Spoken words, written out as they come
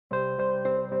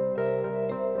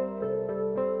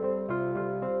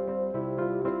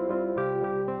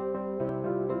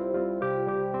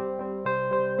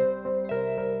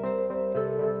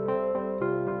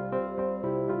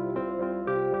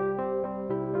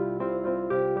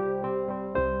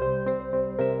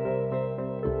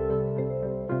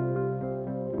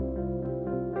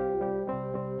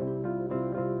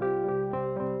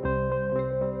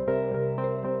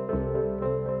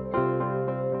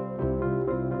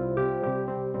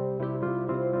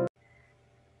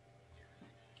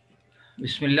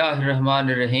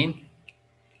बिस्मिल्लाहिर्रहमानिर्रहीम।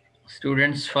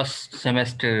 Students, first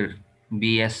semester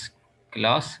BS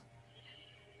class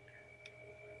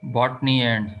botany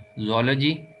and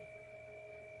zoology.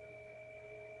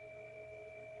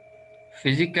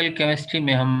 Physical chemistry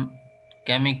में हम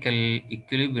chemical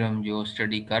equilibrium जो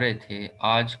स्टडी कर रहे थे,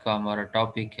 आज का हमारा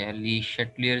टॉपिक है ली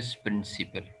शैटलियर्स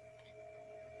principal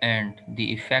and the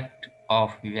effect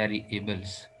of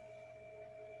variables.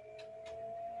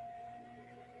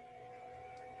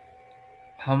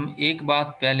 हम एक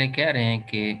बात पहले कह रहे हैं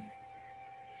कि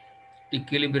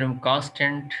इक्विलिब्रियम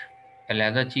कांस्टेंट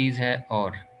अलग चीज़ है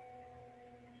और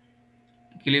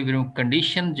इक्विलिब्रियम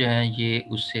कंडीशन जो हैं ये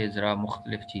उससे ज़रा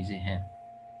मुख्तलिफ चीज़ें हैं।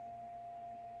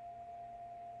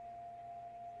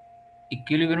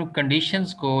 इक्विलिब्रियम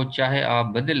कंडीशंस को चाहे आप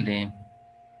बदल दें,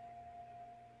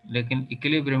 लेकिन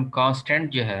इक्विलिब्रियम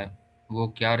कांस्टेंट जो है वो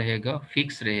क्या रहेगा?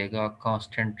 फिक्स रहेगा,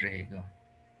 कांस्टेंट रहेगा।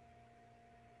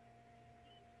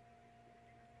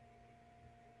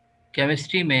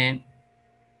 केमिस्ट्री में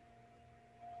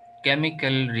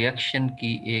केमिकल रिएक्शन की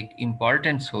एक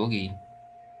इम्पॉर्टेंस होगी।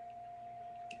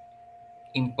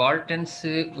 इम्पॉर्टेंस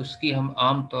उसकी हम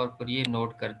आम तौर पर ये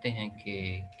नोट करते हैं कि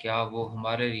क्या वो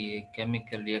हमारे लिए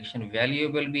केमिकल रिएक्शन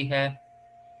वैल्यूएबल भी है।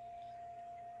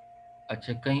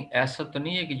 अच्छा, कहीं ऐसा तो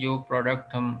नहीं है कि जो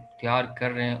प्रोडक्ट हम तैयार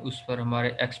कर रहे हैं उस पर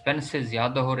हमारे एक्सपेंसेस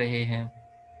ज़्यादा हो रहे हैं,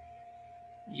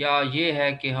 या ये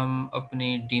है कि हम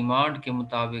अपनी डिमांड के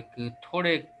मुताबिक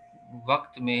थोड़े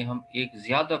वक्त में हम एक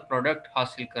ज़्यादा प्रोडक्ट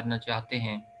हासिल करना चाहते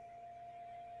हैं,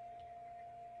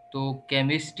 तो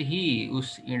केमिस्ट ही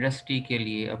उस इंडस्ट्री के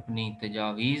लिए अपनी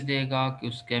तजावीज़ देगा कि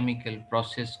उस केमिकल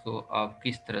प्रोसेस को आप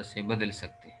किस तरह से बदल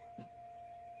सकते हैं।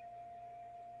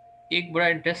 एक बड़ा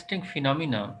इंटरेस्टिंग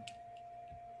फिनोमिना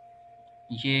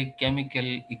ये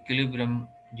केमिकल इक्विलिब्रियम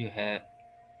जो है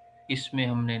इसमें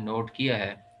हमने नोट किया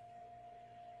है।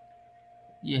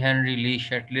 ये हेनरी ली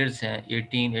शैटलियर्स हैं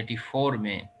 1884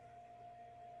 में।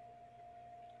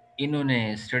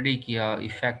 इन्होंने स्टडी किया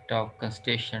effect of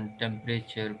कंस्टेशन,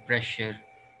 temperature, pressure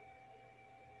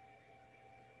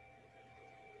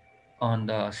on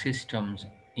the systems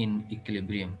in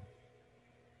equilibrium.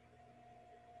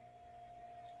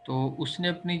 तो उसने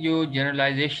अपनी जो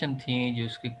जनरलाइजेशन थी, जो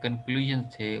उसके कंक्लूजन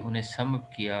थे, उन्हें सम अप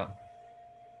किया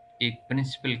एक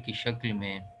प्रिंसिपल की शक्ल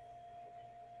में।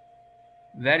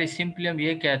 वेरी सिंपली हम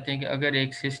ये कहते हैं कि अगर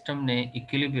एक सिस्टम ने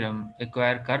इक्विलिब्रियम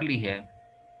एक्वायर कर ली है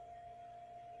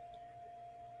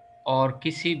और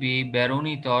किसी भी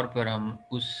बैरूनी तौर पर हम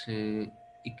उस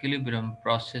इक्विलिब्रियम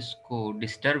प्रोसेस को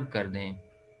डिस्टर्ब कर दें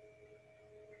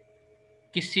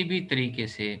किसी भी तरीके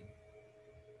से,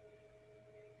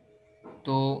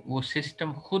 तो वो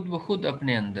सिस्टम खुद ब खुद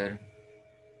अपने अंदर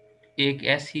एक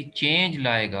ऐसी चेंज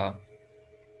लाएगा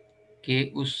कि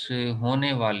उस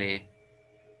होने वाले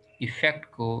इफ़ेक्ट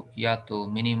को या तो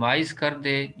मिनिमाइज़ कर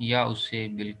दे या उसे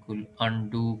बिल्कुल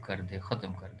अनडू कर दे,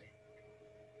 ख़त्म कर दे।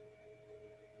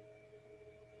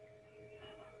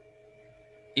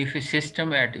 If a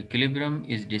system at equilibrium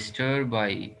is disturbed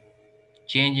by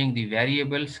changing the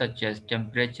variables such as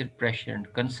temperature, pressure, and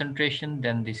concentration,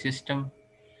 then the system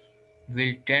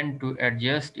will tend to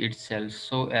adjust itself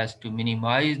so as to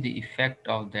minimize the effect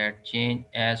of that change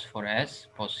as far as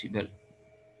possible.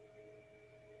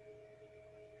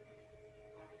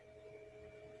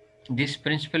 This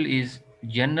principle is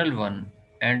general one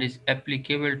and is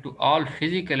applicable to all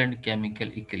physical and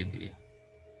chemical equilibria.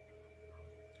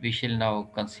 We shall now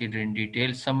consider in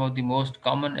detail some of the most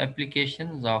common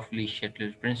applications of Le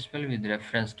Chatelier's principle with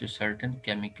reference to certain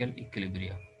chemical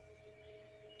equilibria.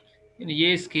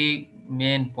 ये इसके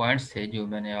main points थे जो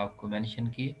मैंने आपको mention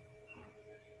किए।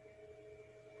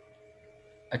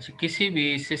 अच्छा, किसी भी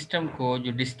सिस्टम को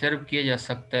जो डिस्टर्ब किया जा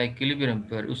सकता है इक्विलिब्रियम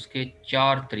पर, उसके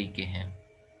 4 तरीके हैं।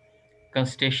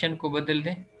 कंस्टेशन को बदल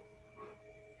दें,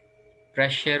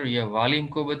 प्रेशर या वॉल्यूम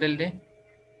को बदल दें,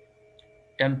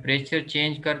 टेम्परेचर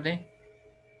चेंज कर दें,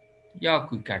 या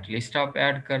कोई कैटलिस्ट आप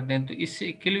ऐड कर दें। तो इससे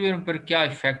इक्विलिब्रियम पर क्या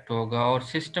इफ़ेक्ट होगा और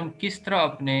सिस्टम किस तरह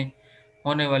अपने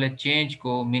होने वाले चेंज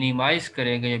को मिनिमाइज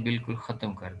करेगा या बिल्कुल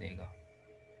ख़त्म कर देगा।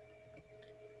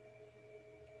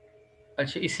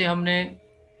 अच्छा, इसे हमने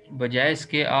बजाय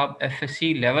इसके आप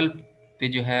F.s.c लेवल पे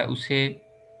जो है उसे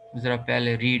ज़रा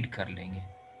पहले रीड कर लेंगे।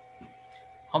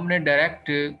 हमने डायरेक्ट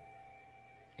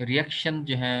रिएक्शन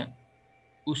जो है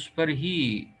उस पर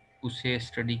ही उसे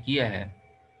स्टडी किया है।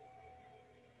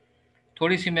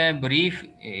 थोड़ी सी मैं ब्रीफ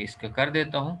इसका कर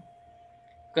देता हूँ।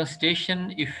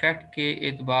 कंस्टेशन इफ़ेक्ट के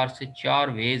एतबार से 4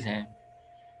 वेज हैं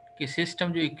कि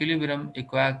सिस्टम जो इक्विलिब्रियम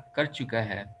एक्वायर कर चुका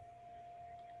है,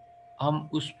 हम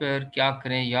उस पर क्या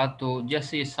करें। या तो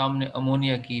जैसे सामने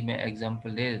अमोनिया की मैं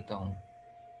एग्जांपल दे देता हूँ।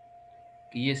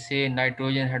 कि ये से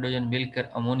नाइट्रोजन हाइड्रोजन मिलकर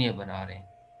अमोनिया बना रहे हैं,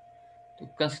 तो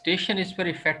कंसंट्रेशन इस पर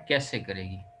इफ़ेक्ट कैसे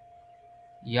करेगी?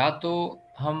 या तो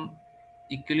हम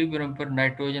इक्विलिब्रियम पर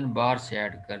नाइट्रोजन बाहर से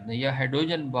ऐड कर दें या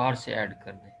हाइड्रोजन बाहर से ऐड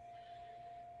कर दें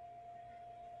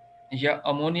या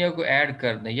अमोनिया को ऐड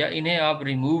कर दें या इन्हें आप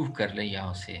रिमूव कर लें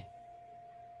यहाँ से।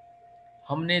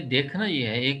 हमने देखना ये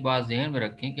है, एक बात ज़हन में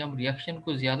रखें कि हम रिएक्शन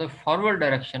को ज़्यादा फॉरवर्ड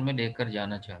डायरेक्शन में लेकर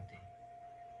जाना चाहते हैं।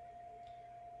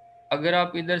 अगर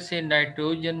आप इधर से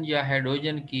नाइट्रोजन या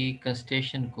हाइड्रोजन की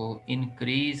कंसंट्रेशन को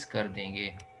इंक्रीज कर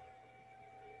देंगे,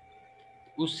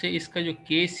 उससे इसका जो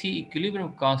Kc इक्विलिब्रियम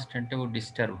कांस्टेंट है वो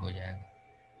डिस्टर्ब हो जाएगा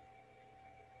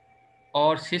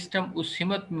और सिस्टम उस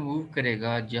सीमत में मूव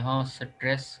करेगा जहां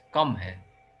स्ट्रेस कम है,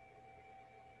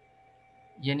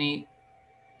 यानी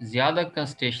ज़्यादा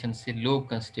कंसंट्रेशन से लो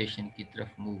कंसंट्रेशन की तरफ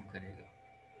मूव करेगा।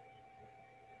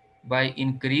 By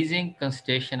increasing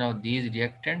concentration of these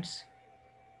reactants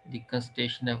the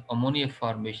concentration of ammonia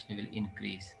formation will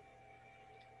increase.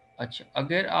 अच्छा,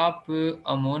 अगर आप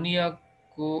अमोनिया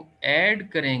को ऐड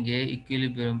करेंगे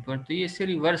इक्विलिब्रियम पर तो ये इसे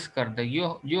रिवर्स कर देगी,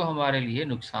 जो हमारे लिए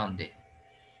नुकसानदेह है।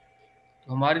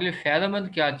 तो हमारे लिए फ़ायदेमंद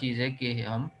क्या चीज़ है कि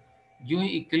हम जो ही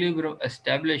इक्विलिब्रियम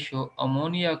एस्टेब्लिश हो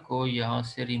अमोनिया को यहाँ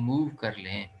से रिमूव कर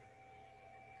लें,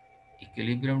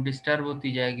 इक्विलिब्रियम डिस्टर्ब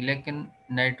होती जाएगी, लेकिन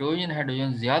नाइट्रोजन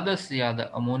हाइड्रोजन ज़्यादा से ज़्यादा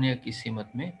अमोनिया की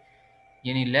सीमत में,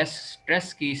 यानी लेस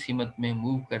स्ट्रेस की सीमत में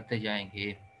मूव करते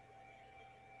जाएंगे,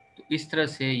 तो इस तरह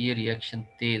से ये रिएक्शन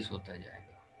तेज़ होता जाएगा।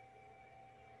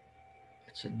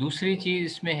 अच्छा, दूसरी चीज़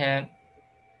इसमें है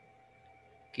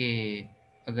कि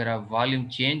अगर आप वॉल्यूम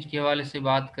चेंज के हवाले से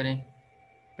बात करें,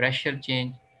 प्रेशर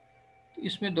चेंज, तो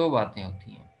इसमें दो बातें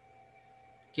होती हैं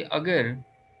कि अगर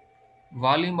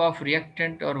वॉल्यूम ऑफ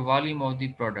रिएक्टेंट और वॉल्यूम ऑफ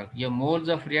द प्रोडक्ट या moles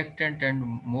of reactant and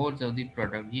moles of the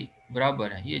product ये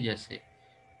बराबर है, ये जैसे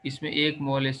इसमें 1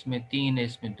 मोल है, इसमें 3 है,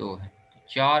 इसमें 2 है, तो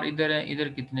 4 इधर है, इधर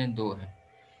कितने 2 हैं,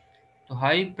 तो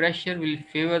high pressure will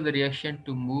favour the reaction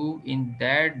to move in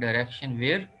that direction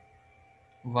where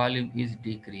volume is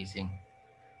decreasing.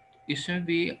 इसमें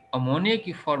भी अमोनिया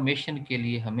की फॉर्मेशन के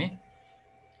लिए हमें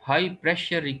हाई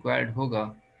प्रेशर रिक्वायर्ड होगा,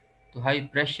 तो हाई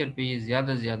प्रेशर पे ये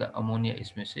ज़्यादा से ज़्यादा अमोनिया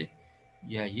इसमें से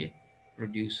ये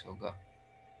प्रोड्यूस होगा।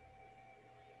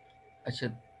 अच्छा,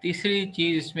 तीसरी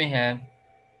चीज़ इसमें है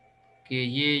कि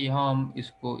ये यहाँ हम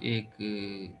इसको एक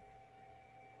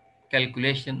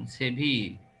कैलकुलेशन से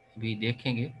भी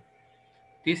देखेंगे।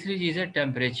 तीसरी चीज़ है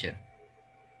टेम्परेचर।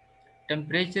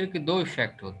 टेम्परेचर के दो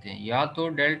इफ़ेक्ट होते हैं, या तो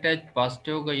डेल्टा एच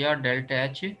पॉजिटिव होगा या डेल्टा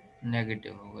एच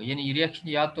नेगेटिव होगा, यानी रिएक्शन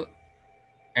या तो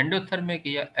एंडोथर्मिक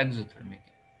या एक्सोथर्मिक है।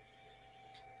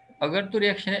 अगर तो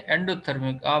रिएक्शन है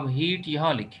एंडोथर्मिक, आप हीट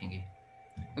यहाँ लिखेंगे,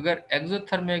 अगर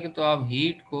एक्सोथर्मिक है तो आप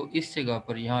हीट को इस जगह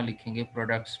पर यहाँ लिखेंगे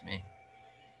प्रोडक्ट्स में।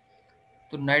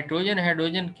 तो नाइट्रोजन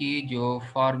हाइड्रोजन की जो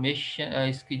फॉर्मेशन,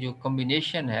 इसकी जो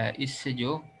कॉम्बिनेशन है, इससे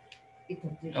जो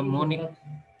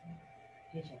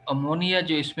अमोनिया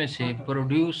जो इसमें से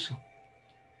प्रोड्यूस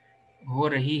हो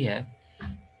रही है,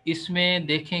 इसमें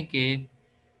देखें कि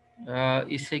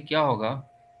इससे क्या होगा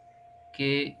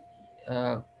कि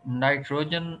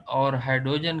नाइट्रोजन और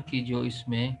हाइड्रोजन की जो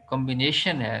इसमें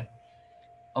कॉम्बिनेशन है,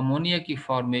 अमोनिया की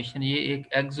फॉर्मेशन, ये एक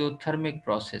एक्सोथर्मिक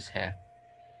प्रोसेस है।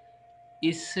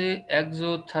 इस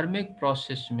एक्सोथर्मिक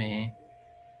प्रोसेस में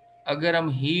अगर हम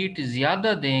हीट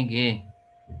ज़्यादा देंगे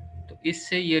तो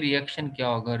इससे ये रिएक्शन क्या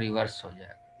होगा, रिवर्स हो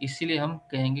जाएगा। इसीलिए हम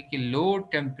कहेंगे कि low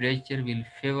temperature will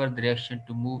favour the reaction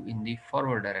to move in the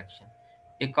forward direction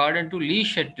according to Lee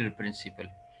shuttle principal.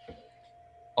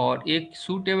 और एक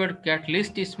सूटेबल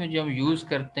कैटलिस्ट इसमें जो हम यूज़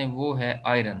करते हैं वो है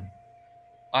आयरन।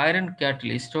 आयरन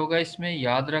कैटलिस्ट होगा इसमें,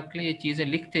 याद रख लें, ये चीज़ें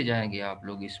लिखते जाएंगे आप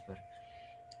लोग इस पर।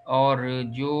 और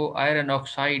जो आयरन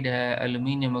ऑक्साइड है,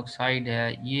 एल्यूमिनियम ऑक्साइड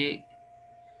है, ये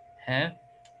हैं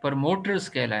प्रमोटर्स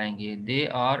कहलाएंगे, they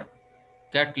are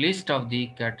catalyst of the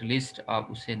catalyst, आप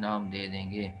उसे नाम दे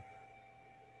देंगे।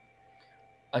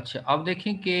 अच्छा, अब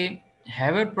देखें कि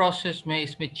हैवर प्रोसेस में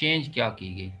इसमें चेंज क्या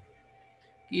की गई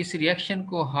कि इस रिएक्शन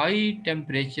को हाई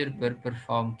टेम्परेचर पर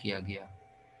परफॉर्म किया गया।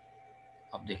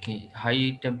 अब देखें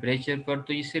हाई टेम्परेचर पर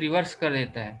तो इसे रिवर्स कर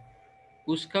देता है,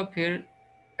 उसका फिर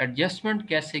एडजस्टमेंट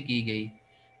कैसे की गई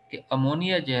कि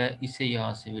अमोनिया जो है इसे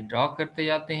यहाँ से विड्रॉ करते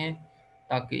जाते हैं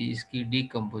ताकि इसकी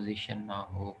डीकम्पोजिशन ना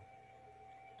हो।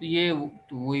 तो ये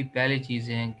तो वही पहले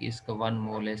चीज़ें हैं कि इसका 1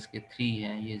 मोल है, इसके 3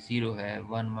 हैं, ये 0 है,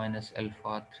 1 minus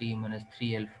alpha, 3 minus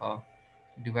 3 alpha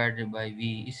divided by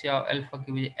we, इसे आप अल्फ़ा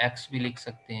की वजह एक्स भी लिख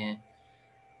सकते हैं।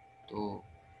 तो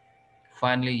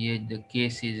फाइनली ये the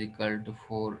case is equal to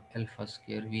 4 alpha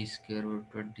square we square और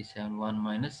 27 1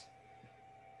 माइनस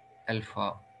अल्फ़ा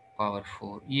पावर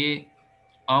 4। ये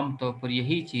आम तौर पर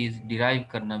यही चीज़ डिराइव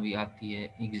करना भी आती है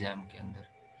एग्ज़ाम के अंदर।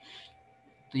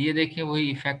 तो ये देखिए वही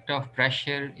इफ़ेक्ट ऑफ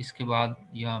प्रेशर इसके बाद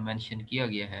यहाँ मेंशन किया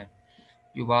गया है।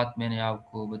 जो बात मैंने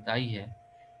आपको बताई है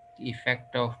कि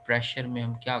इफ़ेक्ट ऑफ प्रेशर में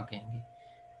हम क्या कहेंगे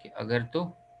कि अगर तो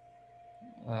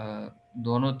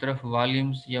दोनों तरफ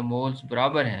वॉल्यूम्स या मोल्स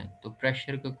बराबर हैं तो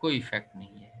प्रेशर का कोई इफ़ेक्ट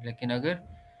नहीं है, लेकिन अगर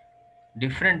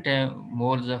डिफरेंट हैं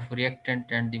moles of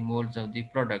reactant and the moles of the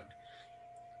product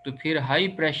तो फिर हाई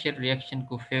प्रेशर रिएक्शन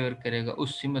को फेवर करेगा।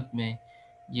 उस सिमत में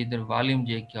जिधर वॉल्यूम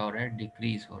जो क्या हो रहा है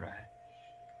डिक्रीज हो रहा है।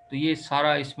 तो ये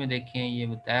सारा इसमें देखें ये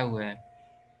बताया हुआ है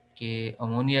कि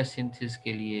अमोनिया सिंथेसिस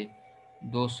के लिए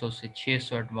 200 से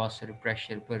 600 एटमॉस्फेयर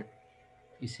प्रेशर पर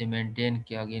इसे मेंटेन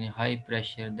किया गया, high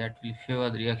pressure that will favour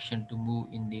the reaction to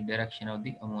move in the direction of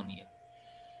the ammonia.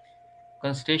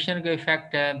 Concentration का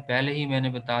इफेक्ट है, पहले ही मैंने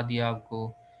बता दिया आपको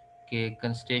कि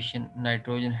कंसंट्रेशन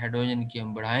नाइट्रोजन हाइड्रोजन की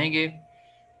हम बढ़ाएंगे,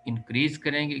 इंक्रीज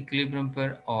करेंगे इक्विलिब्रियम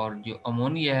पर, और जो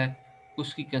अमोनिया है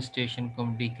उसकी कंसंट्रेशन को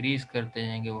हम डिक्रीज करते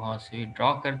जाएंगे, वहाँ से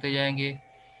ड्रॉ करते जाएंगे।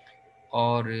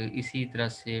 और इसी तरह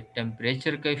से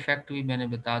टेम्परेचर का इफेक्ट भी मैंने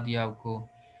बता दिया आपको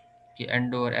कि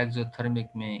एंडो और एक्सोथर्मिक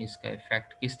में इसका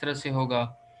इफेक्ट किस तरह से होगा,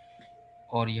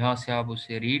 और यहाँ से आप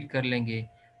उसे रीड कर लेंगे।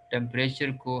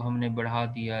 टेम्परेचर को हमने बढ़ा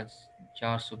दिया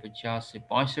 450 से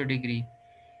 500 डिग्री,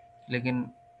 लेकिन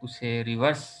उसे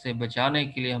रिवर्स से बचाने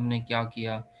के लिए हमने क्या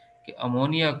किया कि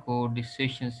अमोनिया को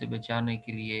डिस्टिलेशन से बचाने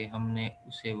के लिए हमने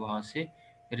उसे वहाँ से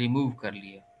रिमूव कर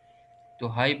लिया। तो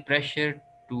हाई प्रेशर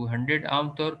 200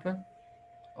 आमतौर पर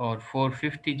और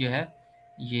 450 जो है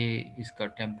ये इसका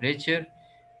टेम्परेचर,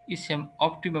 इसे हम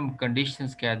ऑप्टिमम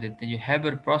कंडीशंस कह देते हैं, जो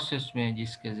हैबर प्रोसेस में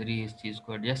जिसके ज़रिए इस चीज़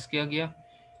को एडजस्ट किया गया।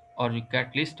 और जो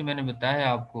कैटलिस्ट मैंने बताया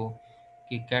आपको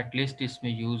कि कैटलिस्ट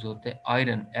इसमें यूज़ होते हैं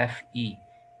आयरन Fe।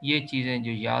 ये चीज़ें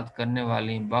जो याद करने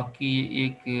वाली हैं। बाकी ये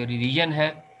एक रिवीजन है,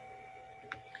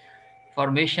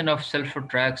 फॉर्मेशन ऑफ सल्फर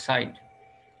ट्राइऑक्साइड।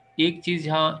 एक चीज़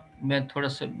यहाँ मैं थोड़ा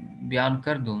सा बयान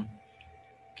कर दूं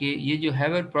कि ये जो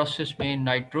हैबर प्रोसेस में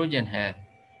नाइट्रोजन है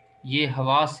ये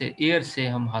हवा से, एयर से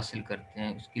हम हासिल करते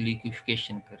हैं उसकी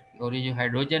लिक्विफिकेशन करके, और ये जो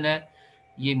हाइड्रोजन है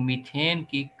ये मीथेन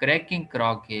की क्रैकिंग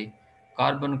करा के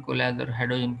कार्बन को अलग और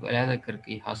हाइड्रोजन को अलग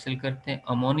करके हासिल करते हैं।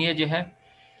 अमोनिया जो है,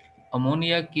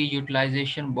 अमोनिया की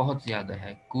यूटिलाइजेशन बहुत ज़्यादा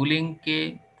है,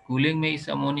 कूलिंग में इस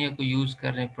अमोनिया को यूज़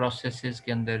कर रहे हैं प्रोसेसेस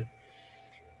के अंदर।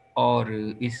 और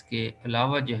इसके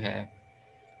अलावा जो है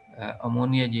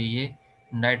अमोनिया जो ये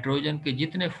नाइट्रोजन के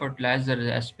जितने फर्टिलाइज़र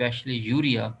है स्पेशली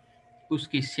यूरिया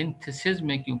उसकी सिंथेसिस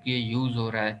में क्योंकि ये यूज़ हो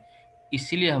रहा है,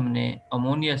 इसीलिए हमने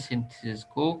अमोनिया सिंथेसिस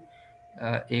को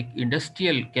एक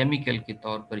इंडस्ट्रियल केमिकल के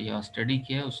तौर पर यहाँ स्टडी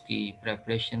किया, उसकी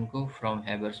प्रेपरेशन को from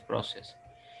Haber's process.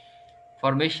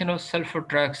 Formation of sulphur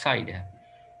trioxide है,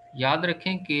 याद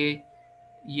रखें कि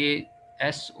ये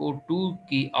SO2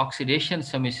 की ऑक्सीडेशन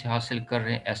से हम इसे हासिल कर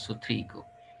रहे हैं SO3 को।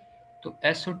 तो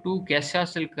SO2 कैसे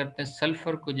हासिल करते हैं,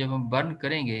 सल्फर को जब हम बर्न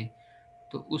करेंगे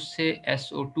तो उससे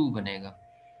SO2 बनेगा।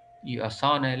 ये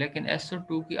आसान है, लेकिन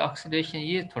SO2 की ऑक्सीडेशन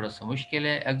ये थोड़ा सा मुश्किल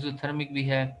है, एक्सोथर्मिक भी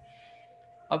है।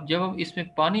 अब जब हम इसमें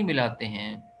पानी मिलाते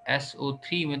हैं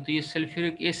SO3 में तो ये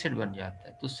सल्फ्यूरिक एसिड बन जाता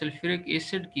है। तो सल्फ्यूरिक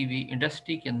एसिड की भी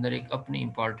इंडस्ट्री के अंदर एक अपनी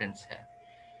इम्पॉर्टेंस है।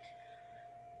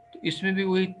 तो इसमें भी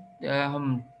वही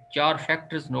हम 4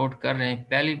 फैक्टर्स नोट कर रहे हैं।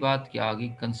 पहली बात क्या आ गई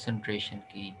कंसंट्रेशन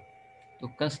की। तो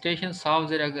कंसंट्रेशन साफ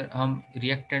ज़रा अगर हम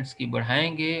रिएक्टेंट्स की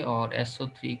बढ़ाएंगे और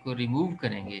SO3 को रिमूव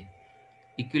करेंगे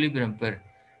इक्विलिब्रियम पर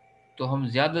तो हम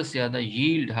ज़्यादा से ज़्यादा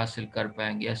यील्ड हासिल कर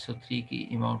पाएंगे, SO3 की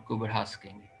अमाउंट को बढ़ा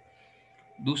सकेंगे।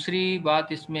 दूसरी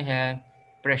बात इसमें है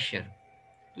प्रेशर।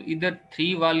 तो इधर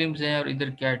 3 वॉल्यूम्स हैं और इधर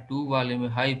क्या है 2 वॉल्यूम है,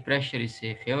 हाई प्रेशर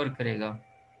इसे फेवर करेगा।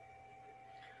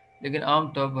 लेकिन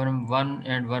आमतौर पर हम 1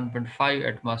 एंड 1.5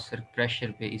 एटमॉस्फेयर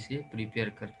प्रेशर पे इसे प्रिपेयर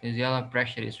करते हैं, ज़्यादा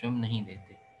प्रेशर इसमें हम नहीं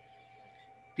देते।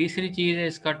 तीसरी चीज़ है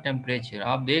इसका टेम्परेचर।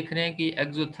 आप देख रहे हैं कि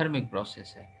एक्सोथर्मिक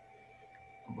प्रोसेस है,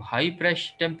 हाई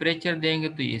प्रेशर टेम्परेचर देंगे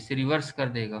तो ये इसे रिवर्स कर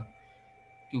देगा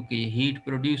क्योंकि ये हीट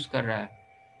प्रोड्यूस कर रहा है।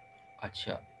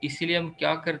 अच्छा, इसीलिए हम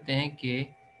क्या करते हैं कि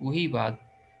वही बात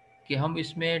कि हम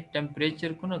इसमें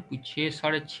टेम्परेचर को ना कुछ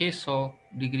 600-650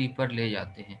 डिग्री पर ले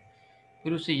जाते हैं,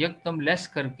 फिर उसे यकदम लेस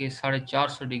करके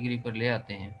 450 डिग्री पर ले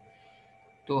आते हैं।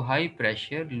 तो हाई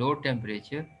प्रेशर, लो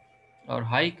टेम्परेचर और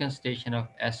high concentration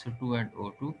of SO2 and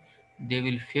O2 they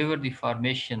will favour the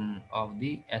formation of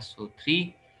the SO3।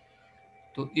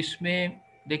 तो इसमें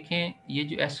देखें ये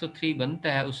जो SO3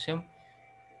 बनता है उससे हम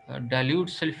डाइल्यूट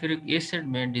सल्फ्यूरिक एसिड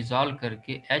में डिज़ोल्व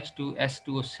करके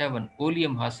H2S2O7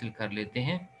 ओलियम हासिल कर लेते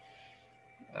हैं।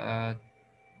 अ,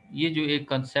 ये जो एक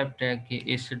कंसेप्ट है कि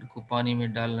एसिड को पानी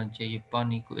में डालना चाहिए,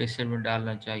 पानी को एसिड में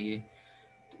डालना चाहिए,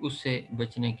 तो उससे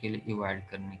बचने के लिए, अवॉइड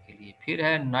करने के लिए। फिर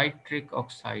है नाइट्रिक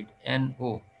ऑक्साइड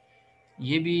NO,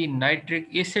 ये भी नाइट्रिक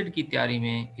एसिड की तैयारी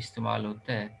में इस्तेमाल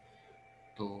होता है।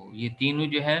 तो ये तीनों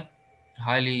जो है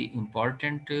हाईली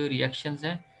इम्पॉर्टेंट रिएक्शंस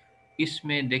हैं।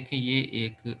 इसमें देखें ये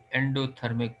एक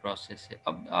एंडोथर्मिक प्रोसेस है।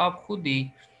 अब आप खुद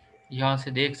ही यहाँ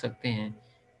से देख सकते हैं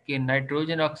कि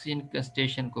नाइट्रोजन ऑक्सीजन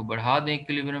कंसंट्रेशन को बढ़ा दें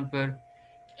इक्विलिब्रियम पर,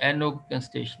 NO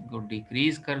कंसंट्रेशन को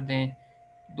डिक्रीज कर दें,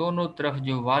 दोनों तरफ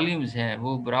जो वॉल्यूम्स हैं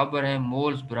वो बराबर हैं,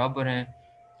 मोल्स बराबर हैं,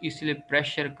 इसलिए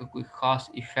प्रेशर का कोई ख़ास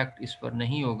इफ़ेक्ट इस पर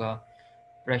नहीं होगा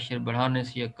प्रेशर बढ़ाने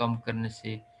से या कम करने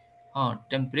से। हाँ,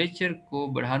 टेम्परेचर को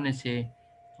बढ़ाने से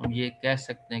हम ये कह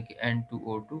सकते हैं कि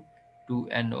N2O2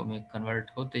 2NO में कन्वर्ट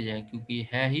होते जाएँ, क्योंकि ये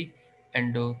है ही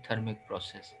एंडोथर्मिक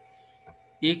प्रोसेस।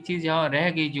 एक चीज़ यहाँ रह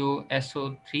गई जो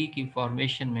SO3 की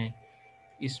फॉर्मेशन में,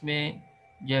 इसमें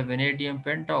जो वेनेडियम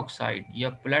पेंटाऑक्साइड या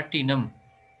प्लैटिनम,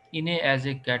 इन्हें एज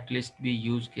ए कैटलिस्ट भी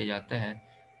यूज़ किया जाता है।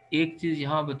 एक चीज़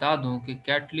यहाँ बता दूँ कि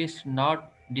catalyst not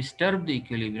disturb the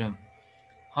equilibrium.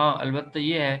 हाँ, अलबत्ता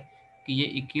ये है कि ये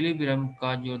इक्विलिब्रियम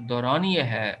का जो दौरानिया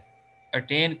है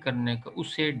अटेन करने का,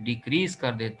 उसे डिक्रीज़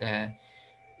कर देता है।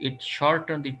 It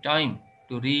shorten the time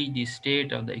to reach the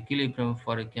state of the equilibrium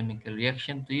for a chemical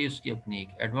reaction. तो ये उसकी अपनी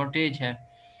एक एडवांटेज है।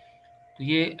 तो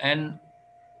ये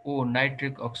NO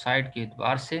नाइट्रिक ऑक्साइड के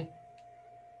एतबार से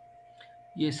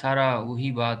ये सारा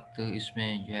वही बात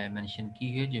इसमें जो है मेंशन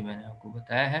की है जो मैंने आपको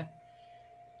बताया है।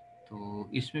 तो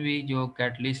इसमें भी जो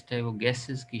कैटलिस्ट है वो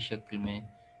गैसेस की शक्ल में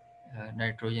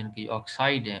नाइट्रोजन की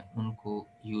ऑक्साइड हैं उनको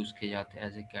यूज़ किए जाते हैं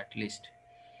एज ए कैटलिस्ट।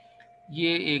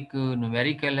 ये एक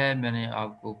न्यूमेरिकल है, मैंने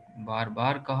आपको बार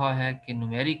बार कहा है कि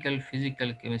न्यूमेरिकल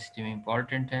फिज़िकल केमिस्ट्री में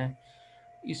इम्पॉर्टेंट है।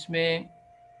 इसमें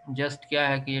जस्ट क्या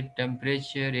है कि ये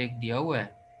टेम्परेचर एक दिया हुआ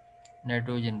है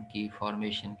नाइट्रोजन की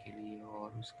फॉर्मेशन के लिए,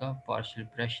 और उसका पार्शियल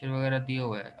प्रेशर वगैरह दिया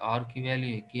हुआ है, आर की वैल्यू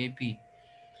है KP,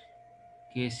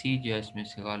 KC जो है इसमें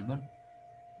से गालबन।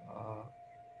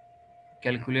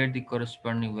 Calculate the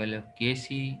corresponding value of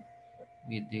KC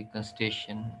with the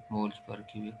concentration moles per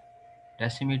cubic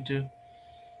decimetre.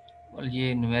 और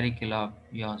ये न्यूमेरिकल आप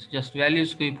यहाँ से जस्ट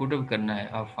वैल्यूज़ को ही पुटअप करना है,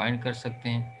 आप फाइंड कर सकते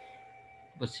हैं।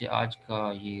 बस ये आज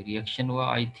का ये रिएक्शन हुआ।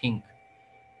 आई थिंक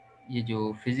ये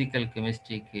जो फिज़िकल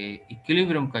केमिस्ट्री के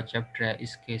इक्विलिब्रियम का चैप्टर है,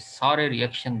 इसके सारे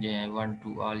रिएक्शन जो हैं 1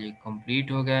 to all ये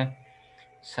कंप्लीट हो गए।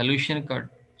 सॉल्यूशन का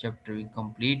चैप्टर भी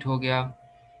कंप्लीट हो गया।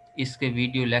 इसके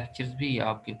वीडियो लेक्चर्स भी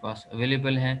आपके पास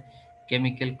अवेलेबल हैं।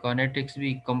 केमिकल काइनेटिक्स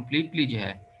भी कंप्लीटली जो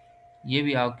है ये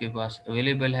भी आपके पास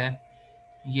अवेलेबल है।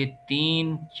 ये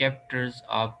 3 चैप्टर्स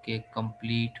आपके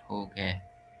कंप्लीट हो गए।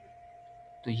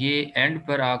 तो ये एंड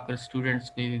पर आकर स्टूडेंट्स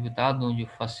को ये भी बता दूं जो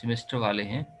फर्स्ट सेमेस्टर वाले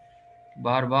हैं,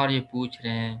 बार बार ये पूछ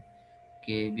रहे हैं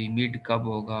कि भी मिड कब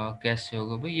होगा, कैसे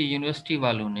होगा। भाई ये यूनिवर्सिटी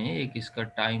वालों ने एक इसका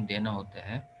टाइम देना होता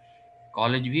है।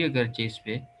 कॉलेज भी अगरचे इस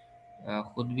पे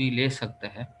खुद भी ले सकता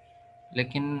है,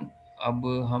 लेकिन अब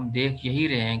हम देख यही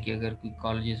रहे हैं कि अगर कोई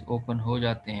कॉलेजेस ओपन हो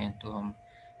जाते हैं तो हम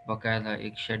बाकायदा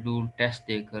एक शेड्यूल टेस्ट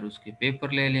देकर उसके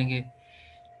पेपर ले लेंगे।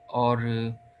 और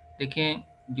देखें,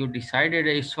 जो डिसाइडेड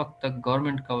है इस वक्त तक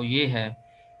गवर्नमेंट का वो ये है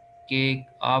कि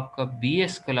आपका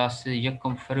BS क्लासेस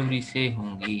 1 फरवरी से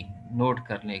होंगी। नोट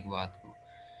करने की बात को,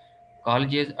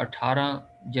 कॉलेजेस 18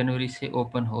 जनवरी से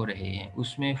ओपन हो रहे हैं,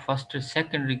 उसमें फर्स्ट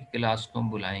सेकेंडरी क्लास को हम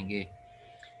बुलाएंगे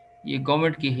ये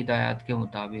गवर्नमेंट की हिदायत के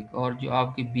मुताबिक। और जो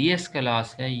आपकी BS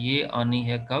क्लास है ये आनी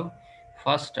है कब,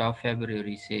 1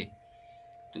 फरवरी से।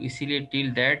 तो इसीलिए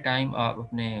टिल दैट टाइम आप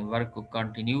अपने वर्क को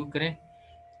कंटिन्यू करें।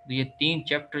 तो ये 3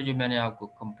 चैप्टर जो मैंने आपको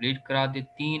कंप्लीट करा दिए,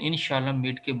 3 इंशाल्लाह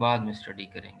मिड के बाद में स्टडी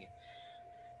करेंगे।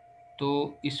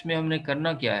 तो इसमें हमने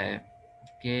करना क्या है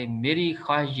कि मेरी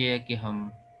ख्वाहिश ये है कि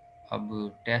हम अब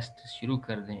टेस्ट शुरू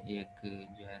कर दें, एक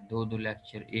जो है 2-2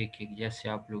 लेक्चर एक-एक, जैसे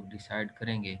आप लोग डिसाइड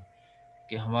करेंगे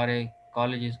कि हमारे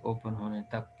कॉलेजेस ओपन होने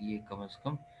तक ये कम से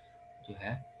कम जो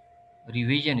है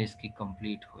रिवीजन इसकी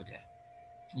कंप्लीट हो जाए।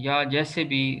 या जैसे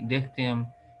भी देखते हैं हम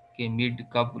कि मिड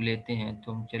कब लेते हैं,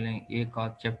 तो हम चलें एक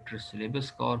आध चैप्टर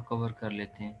सिलेबस का और कवर कर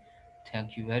लेते हैं।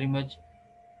 Thank you very much.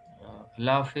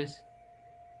 अल्लाह हाफिज़।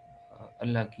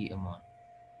 अल्लाह की अमान।